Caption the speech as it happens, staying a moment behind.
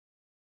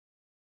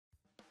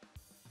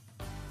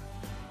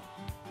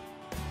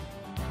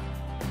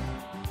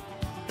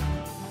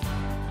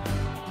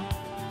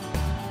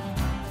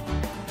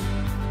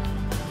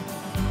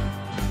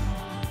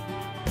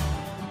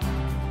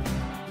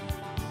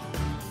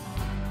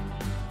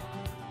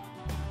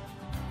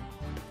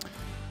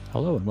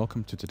Hello and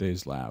welcome to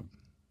today's lab.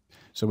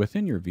 So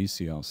within your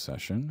VCL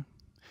session,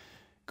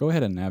 go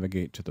ahead and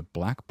navigate to the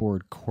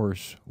Blackboard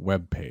course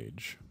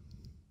webpage.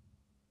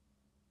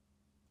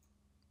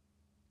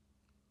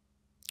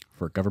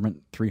 For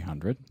Government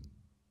 300,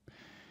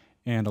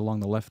 and along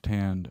the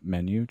left-hand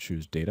menu,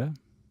 choose Data,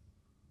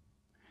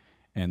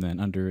 and then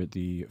under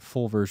the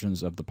full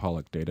versions of the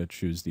Pollock data,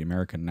 choose the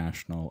American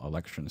National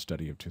Election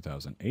Study of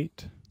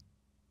 2008.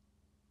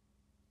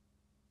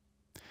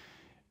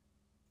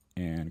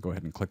 And go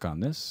ahead and click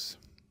on this.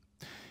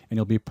 And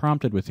you'll be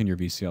prompted within your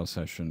VCL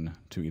session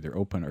to either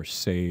open or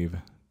save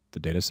the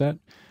dataset.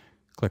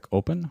 Click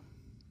Open,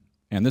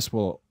 and this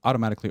will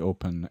automatically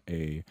open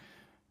a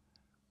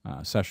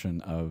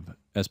session of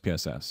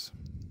SPSS.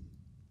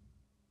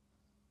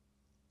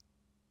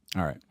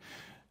 All right,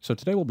 so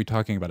today we'll be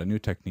talking about a new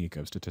technique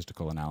of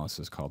statistical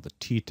analysis called the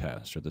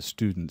t-test, or the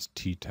student's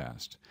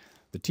t-test.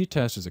 The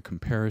t-test is a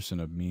comparison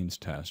of means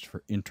test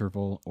for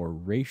interval or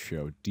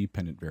ratio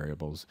dependent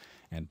variables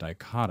and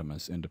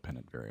dichotomous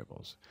independent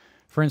variables.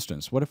 For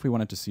instance, what if we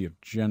wanted to see if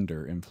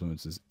gender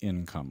influences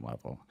income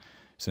level?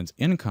 Since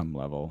income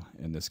level,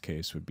 in this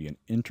case, would be an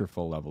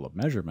interval level of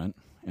measurement,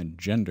 and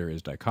gender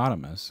is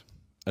dichotomous,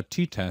 a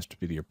t-test would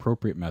be the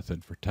appropriate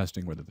method for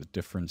testing whether the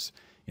difference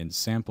in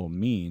sample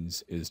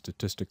means is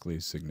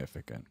statistically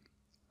significant.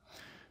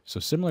 So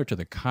similar to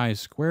the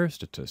chi-square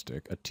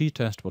statistic, a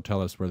t-test will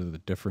tell us whether the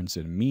difference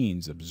in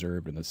means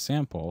observed in the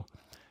sample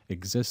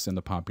exists in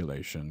the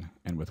population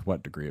and with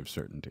what degree of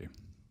certainty.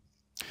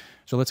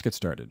 So let's get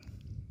started.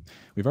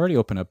 We've already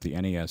opened up the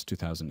NES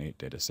 2008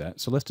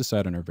 dataset, so let's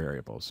decide on our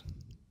variables.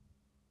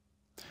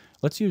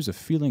 Let's use a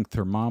feeling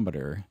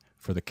thermometer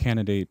for then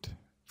candidate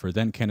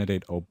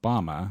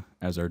Obama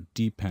as our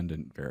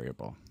dependent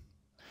variable.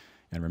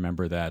 And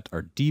remember that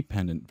our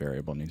dependent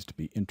variable needs to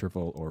be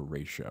interval or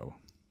ratio.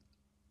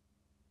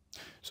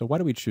 So why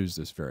do we choose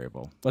this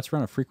variable? Let's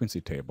run a frequency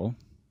table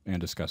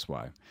and discuss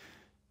why.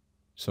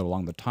 So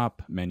along the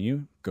top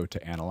menu, go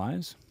to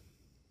Analyze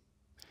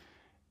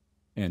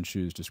and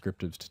choose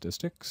Descriptive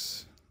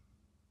Statistics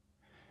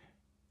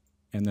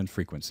and then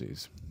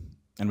Frequencies.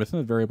 And within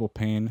the variable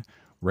pane,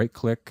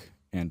 right-click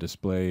and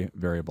display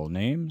variable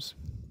names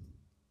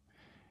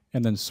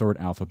and then sort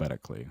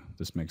alphabetically.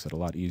 This makes it a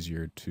lot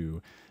easier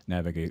to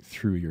navigate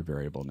through your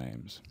variable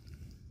names.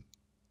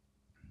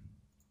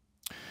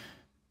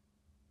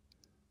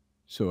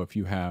 So if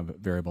you have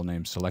variable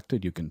names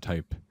selected, you can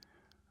type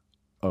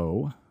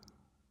O,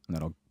 and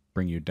that'll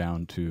bring you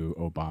down to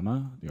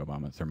Obama, the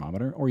Obama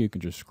thermometer, or you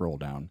can just scroll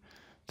down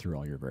through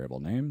all your variable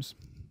names.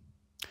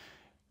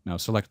 Now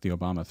select the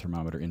Obama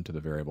thermometer into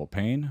the variable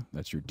pane,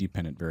 that's your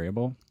dependent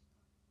variable,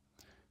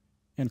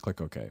 and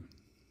click OK.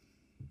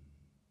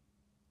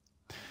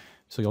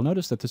 So you'll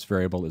notice that this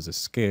variable is a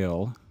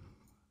scale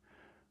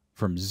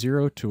from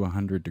 0 to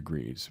 100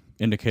 degrees,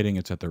 indicating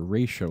it's at the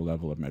ratio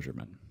level of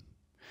measurement.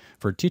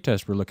 For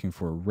t-test, we're looking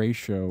for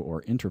ratio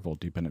or interval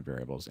dependent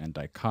variables and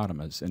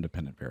dichotomous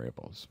independent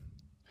variables.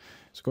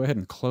 So go ahead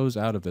and close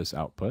out of this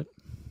output.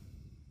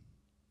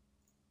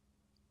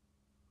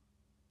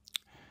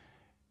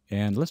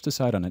 And let's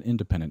decide on an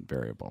independent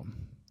variable.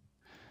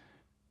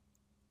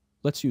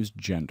 Let's use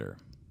gender.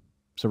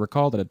 So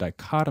recall that a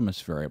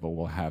dichotomous variable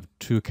will have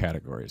two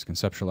categories,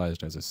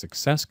 conceptualized as a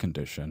success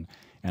condition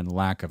and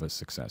lack of a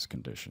success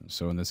condition.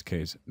 So in this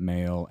case,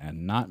 male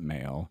and not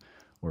male,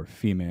 or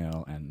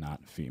female and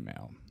not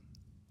female.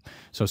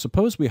 So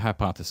suppose we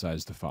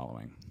hypothesize the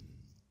following.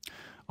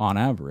 On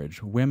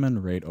average,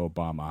 women rate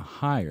Obama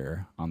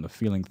higher on the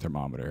feeling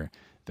thermometer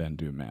than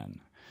do men.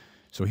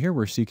 So here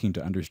we're seeking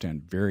to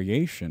understand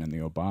variation in the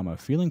Obama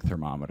feeling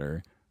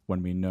thermometer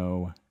when we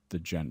know the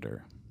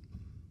gender.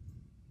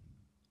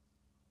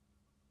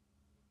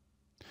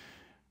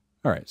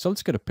 All right, so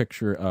let's get a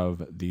picture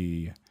of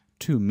the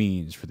two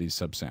means for these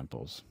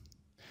subsamples.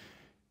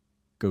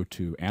 Go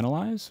to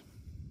Analyze,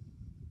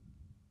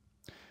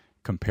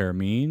 Compare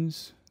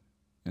Means,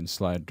 and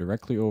slide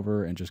directly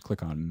over and just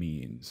click on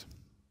Means.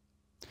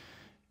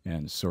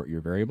 And sort your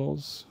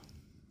variables.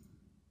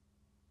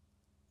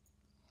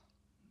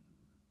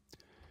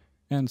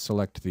 And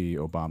select the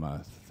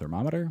Obama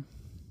thermometer.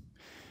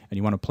 And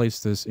you want to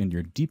place this in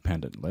your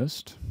dependent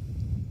list.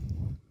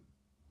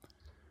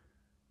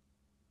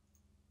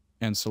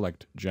 And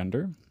select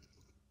Gender.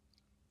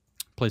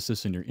 Place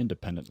this in your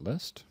independent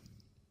list.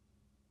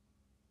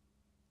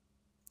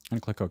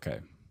 And click OK.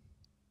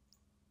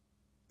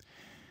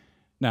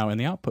 Now, in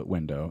the output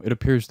window, it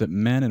appears that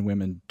men and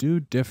women do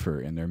differ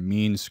in their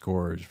mean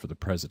scores for the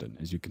president,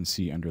 as you can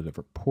see under the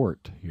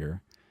report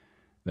here,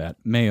 that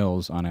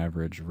males on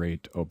average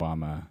rate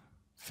Obama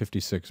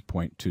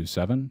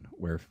 56.27,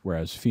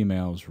 whereas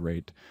females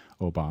rate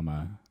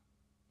Obama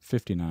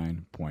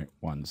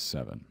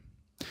 59.17.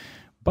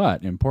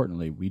 But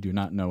importantly, we do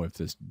not know if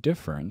this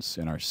difference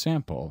in our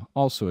sample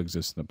also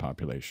exists in the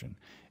population,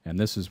 and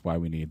this is why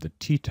we need the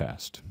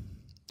t-test.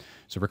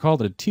 So recall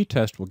that a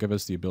t-test will give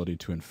us the ability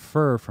to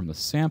infer from the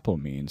sample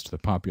means to the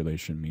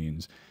population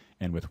means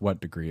and with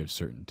what degree of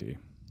certainty.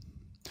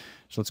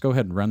 So let's go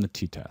ahead and run the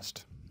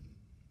t-test.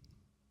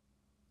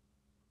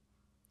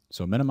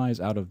 So minimize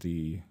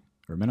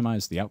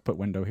the output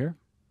window here.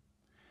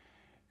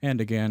 And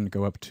again,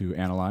 go up to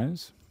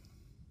Analyze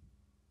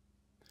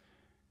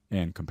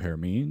and Compare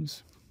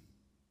Means.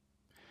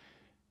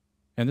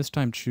 And this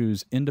time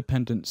choose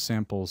Independent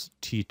Samples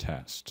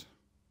t-test.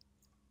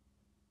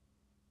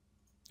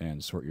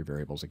 And sort your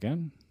variables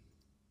again.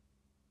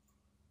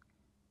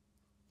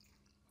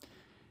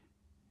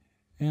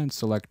 And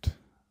select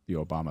the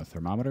Obama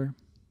thermometer.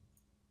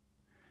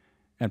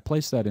 And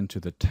place that into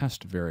the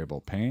test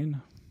variable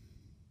pane.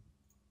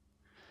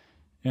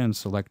 And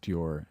select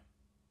your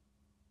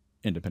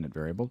independent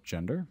variable,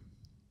 gender.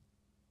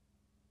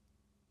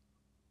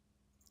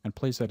 And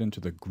place that into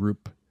the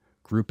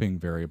grouping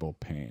variable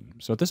pane.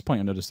 So at this point,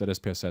 you'll notice that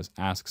SPSS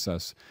asks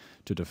us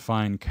to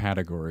define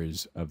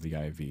categories of the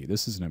IV.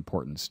 This is an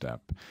important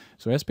step.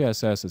 So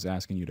SPSS is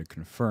asking you to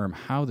confirm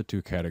how the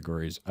two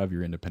categories of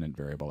your independent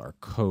variable are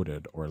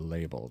coded or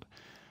labeled.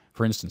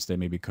 For instance, they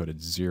may be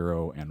coded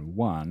 0 and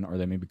 1, or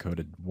they may be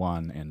coded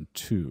 1 and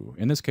 2.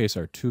 In this case,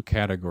 our two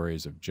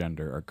categories of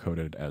gender are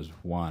coded as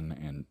 1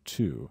 and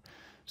 2.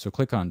 So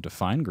click on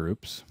Define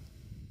Groups,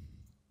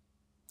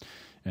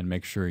 and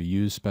make sure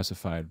Use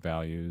Specified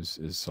Values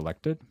is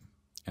selected.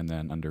 And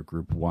then under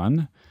Group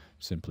 1,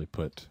 simply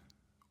put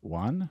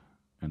 1,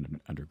 and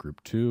under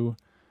Group 2,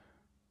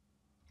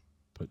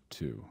 put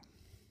 2.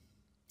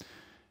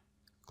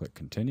 Click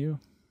Continue.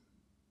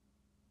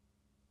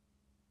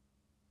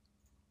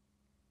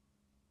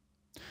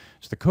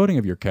 So the coding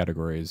of your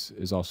categories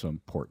is also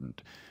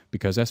important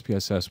because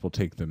SPSS will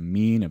take the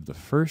mean of the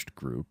first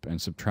group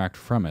and subtract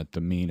from it the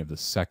mean of the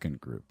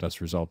second group, thus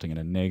resulting in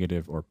a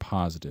negative or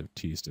positive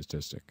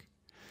t-statistic.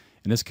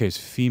 In this case,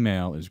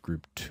 female is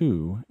group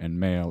 2 and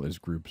male is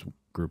group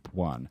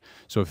 1.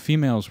 So if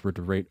females were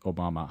to rate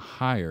Obama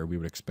higher, we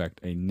would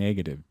expect a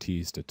negative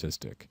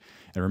t-statistic.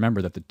 And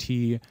remember that the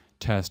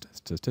t-test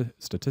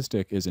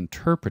statistic is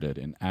interpreted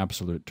in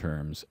absolute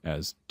terms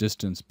as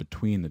distance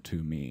between the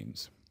two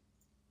means.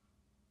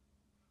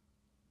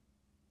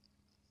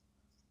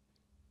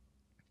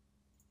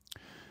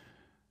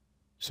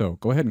 So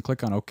go ahead and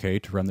click on OK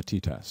to run the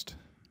t-test.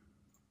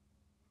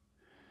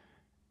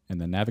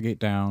 And then navigate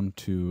down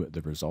to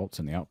the results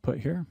and the output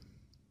here.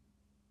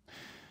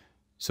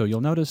 So you'll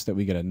notice that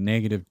we get a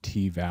negative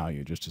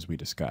t-value, just as we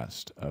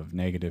discussed, of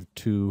negative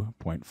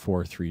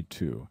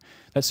 2.432.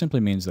 That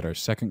simply means that our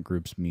second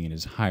group's mean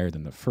is higher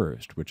than the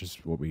first, which is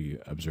what we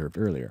observed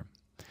earlier.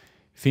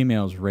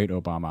 Females rate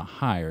Obama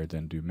higher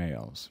than do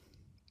males.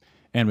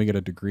 And we get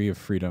a degree of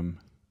freedom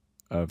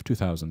of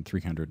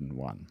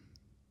 2,301.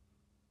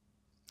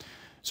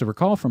 So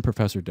recall from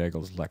Professor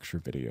Daigle's lecture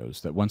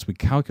videos that once we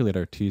calculate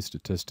our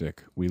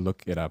t-statistic, we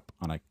look it up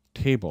on a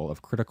table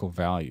of critical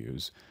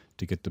values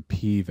to get the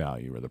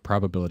p-value, or the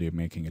probability of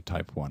making a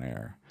type 1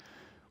 error.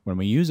 When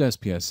we use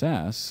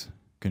SPSS,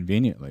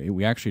 conveniently,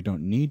 we actually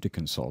don't need to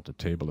consult a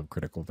table of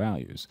critical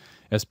values.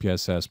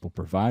 SPSS will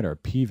provide our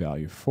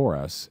p-value for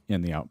us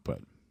in the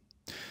output.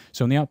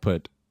 So in the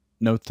output,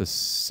 note the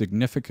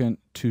significant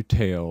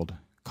two-tailed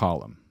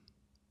column.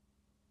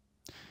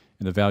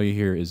 And the value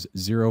here is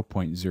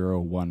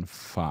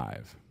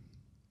 0.015.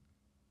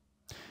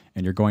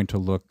 And you're going to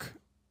look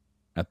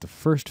at the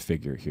first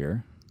figure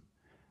here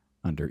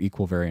under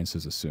equal variance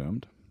is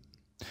assumed.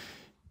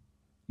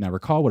 Now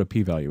recall what a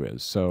p-value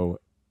is. So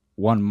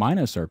 1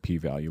 minus our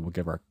p-value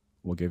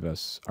will give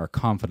us our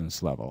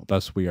confidence level.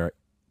 Thus we are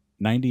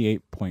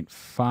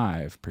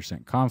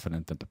 98.5%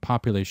 confident that the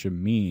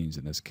population means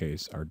in this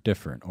case are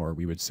different, or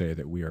we would say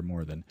that we are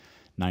more than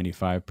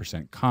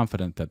 95%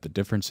 confident that the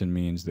difference in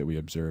means that we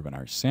observe in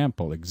our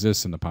sample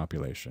exists in the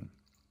population.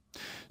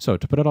 So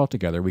to put it all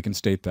together, we can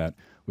state that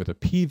with a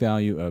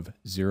p-value of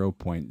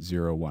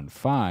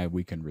 0.015,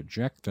 we can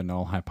reject the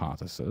null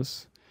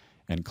hypothesis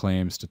and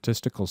claim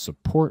statistical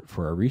support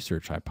for our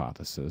research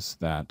hypothesis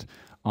that,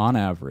 on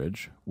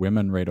average,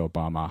 women rate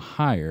Obama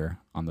higher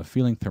on the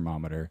feeling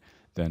thermometer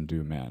than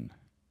do men.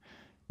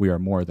 We are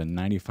more than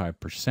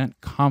 95%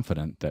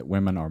 confident that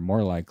women are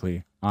more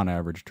likely, on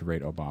average, to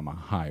rate Obama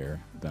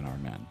higher than are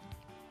men.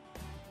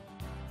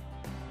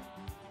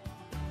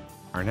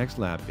 Our next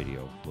lab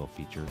video will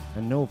feature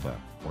ANOVA,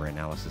 or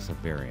analysis of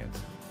variance.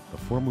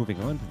 Before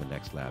moving on to the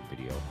next lab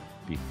video,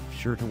 be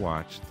sure to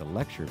watch the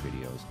lecture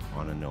videos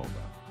on ANOVA.